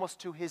came almost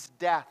to his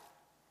death.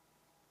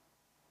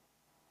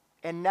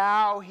 And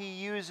now he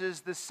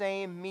uses the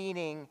same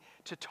meaning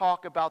to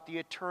talk about the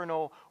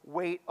eternal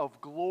weight of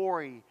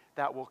glory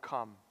that will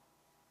come,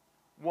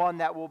 one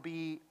that will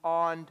be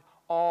beyond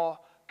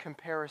all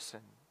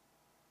comparison.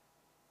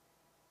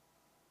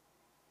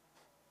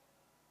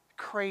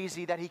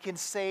 Crazy that he can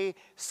say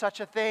such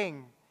a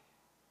thing.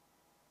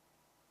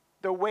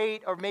 The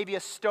weight, or maybe a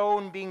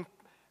stone being,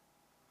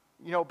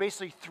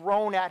 basically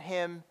thrown at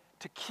him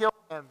to kill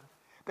him,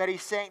 that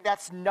he's saying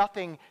that's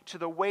nothing to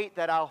the weight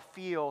that I'll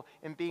feel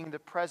in being in the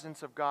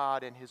presence of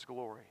God and his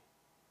glory.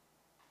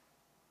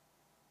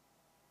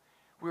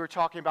 We were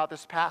talking about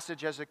this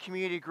passage as a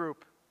community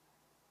group,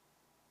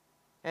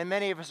 and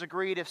many of us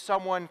agreed if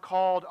someone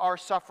called our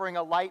suffering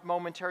a light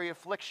momentary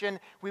affliction,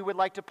 we would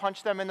like to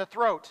punch them in the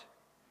throat.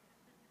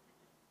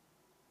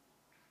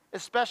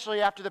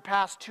 Especially after the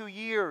past 2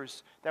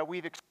 years that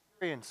we've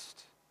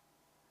experienced.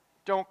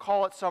 Don't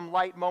call it some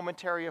light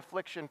momentary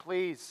affliction,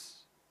 please.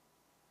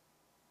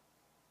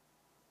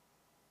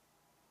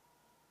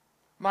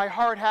 My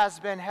heart has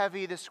been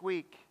heavy this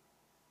week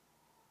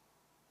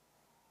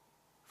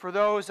for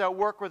those that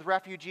work with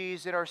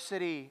refugees in our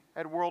city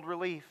at World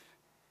Relief,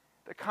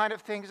 the kind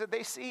of things that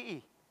they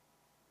see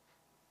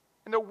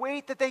and the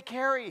weight that they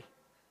carry.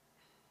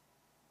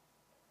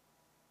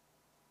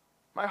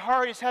 My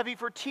heart is heavy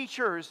for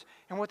teachers,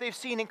 and what they've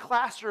seen in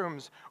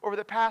classrooms over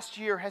the past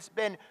year has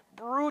been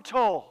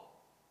brutal.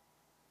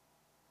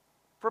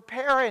 For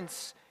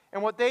parents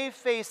and what they've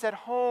faced at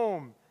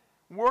home,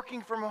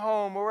 working from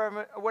home,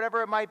 or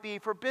whatever it might be,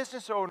 for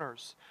business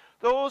owners,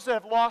 those that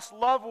have lost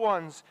loved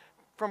ones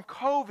from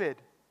COVID.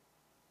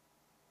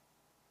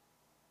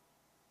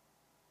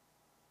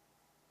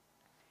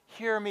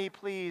 Hear me,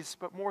 please,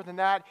 but more than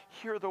that,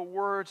 hear the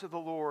words of the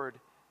Lord.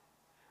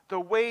 The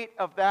weight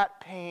of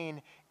that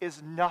pain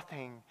is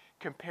nothing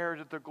compared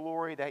to the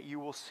glory that you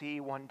will see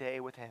one day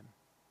with him.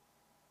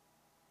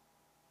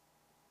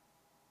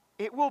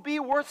 It will be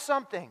worth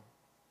something.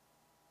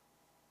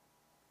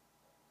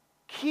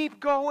 Keep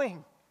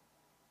going.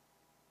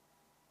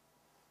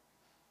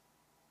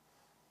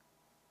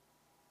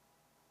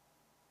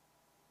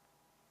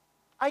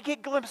 I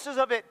get glimpses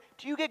of it.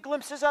 Do you get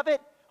glimpses of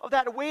it? Of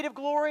that weight of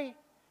glory?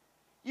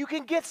 You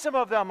can get some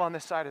of them on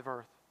this side of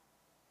earth,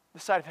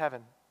 this side of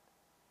heaven.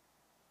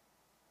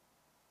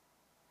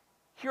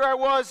 Here I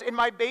was in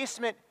my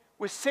basement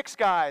with 6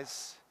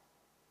 guys.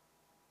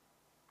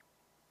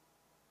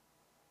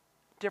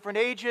 Different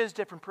ages,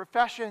 different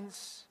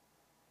professions,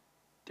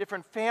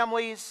 different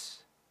families.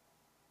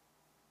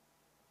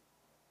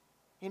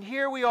 And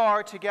here we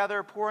are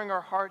together, pouring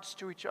our hearts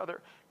to each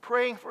other,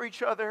 praying for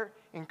each other,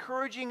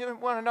 encouraging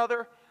one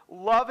another,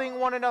 loving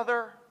one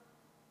another.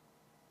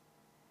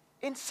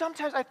 And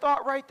sometimes I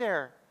thought right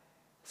there,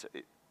 it's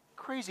a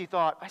crazy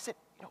thought, I said,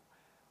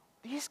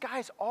 these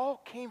guys all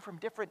came from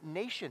different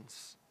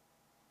nations.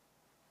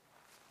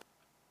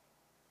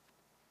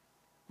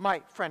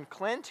 My friend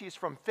Clint, he's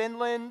from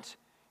Finland.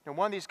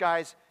 One of these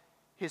guys,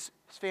 his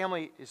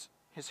family is,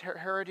 his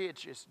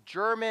heritage is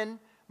German.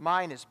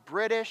 Mine is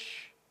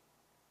British.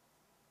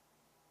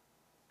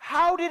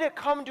 How did it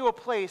come to a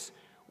place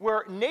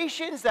where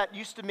nations that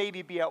used to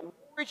maybe be at war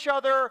with each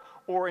other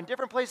or in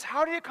different places,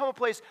 how did it come to a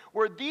place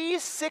where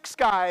these 6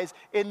 guys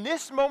in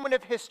this moment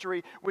of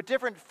history with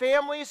different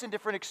families and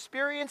different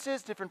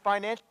experiences, different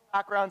financial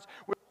backgrounds,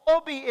 would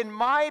all be in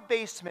my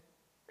basement,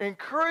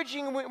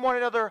 encouraging one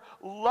another,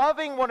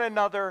 loving one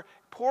another,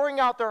 pouring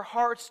out their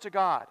hearts to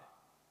God?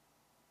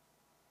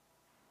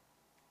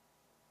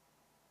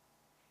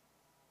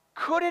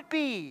 Could it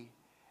be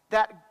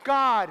that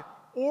God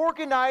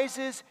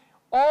organizes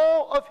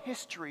all of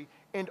history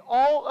and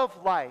all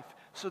of life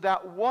so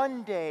that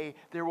one day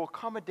there will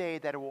come a day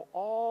that it will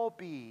all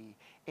be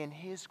in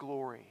his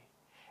glory,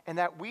 and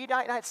that we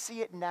might not see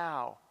it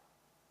now,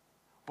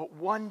 but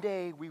one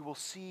day we will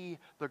see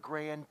the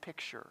grand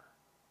picture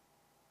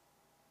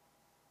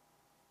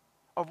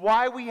of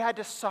why we had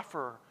to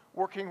suffer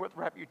working with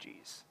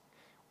refugees,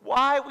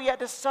 why we had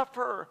to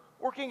suffer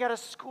working at a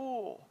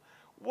school,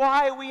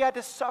 why we had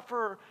to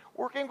suffer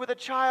working with a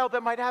child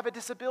that might have a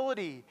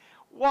disability,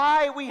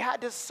 why we had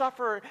to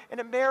suffer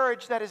in a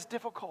marriage that is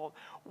difficult,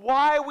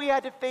 why we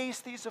had to face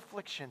these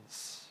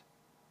afflictions.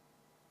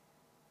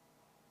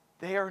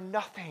 They are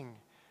nothing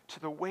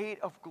to the weight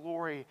of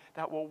glory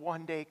that will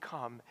one day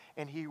come,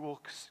 and he will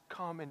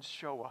come and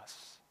show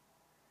us.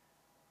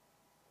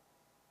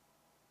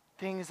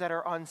 Things that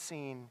are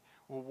unseen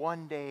will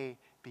one day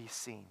be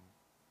seen.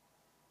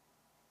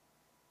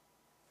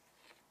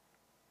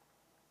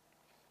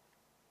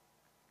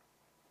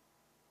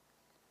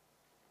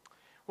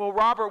 Well,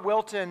 Robert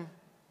Wilton,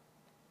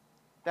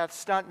 that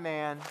stunt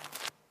man,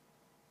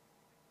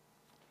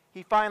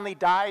 he finally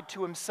died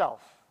to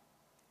himself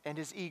and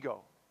his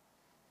ego.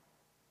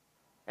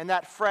 And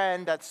that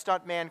friend, that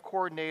stuntman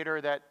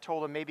coordinator that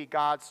told him maybe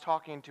God's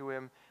talking to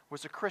him,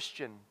 was a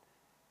Christian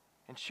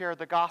and shared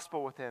the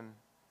gospel with him.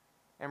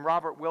 And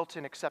Robert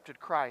Wilton accepted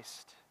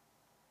Christ.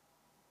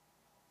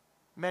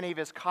 Many of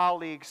his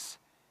colleagues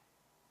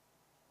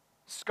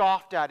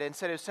scoffed at it and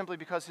said it was simply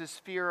because his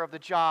fear of the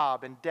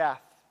job and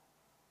death.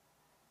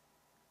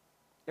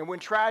 And when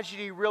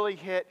tragedy really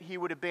hit, he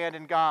would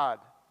abandon God.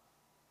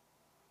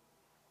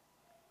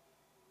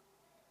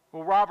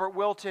 Well, Robert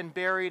Wilton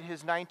buried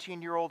his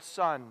 19-year-old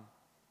son.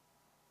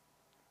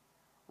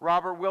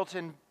 Robert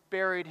Wilton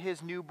buried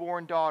his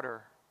newborn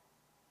daughter.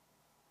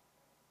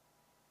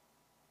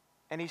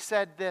 And he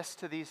said this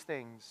to these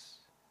things: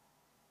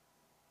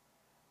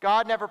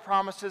 God never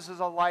promises us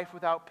a life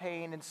without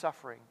pain and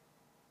suffering.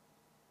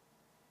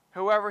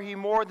 However, he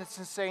more than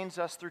sustains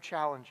us through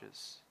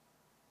challenges.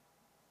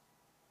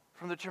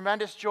 From the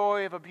tremendous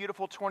joy of a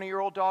beautiful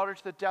 20-year-old daughter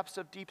to the depths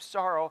of deep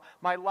sorrow,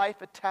 my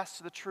life attests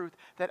to the truth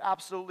that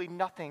absolutely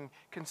nothing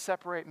can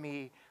separate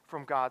me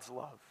from God's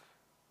love.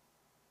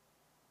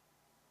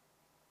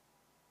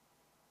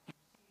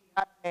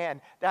 That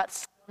man, that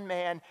son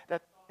man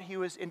that thought he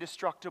was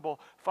indestructible,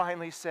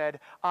 finally said,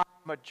 I'm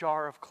a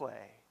jar of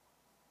clay.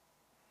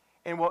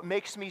 And what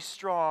makes me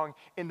strong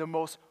in the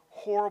most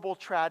horrible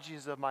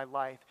tragedies of my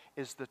life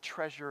is the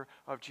treasure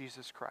of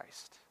Jesus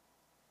Christ.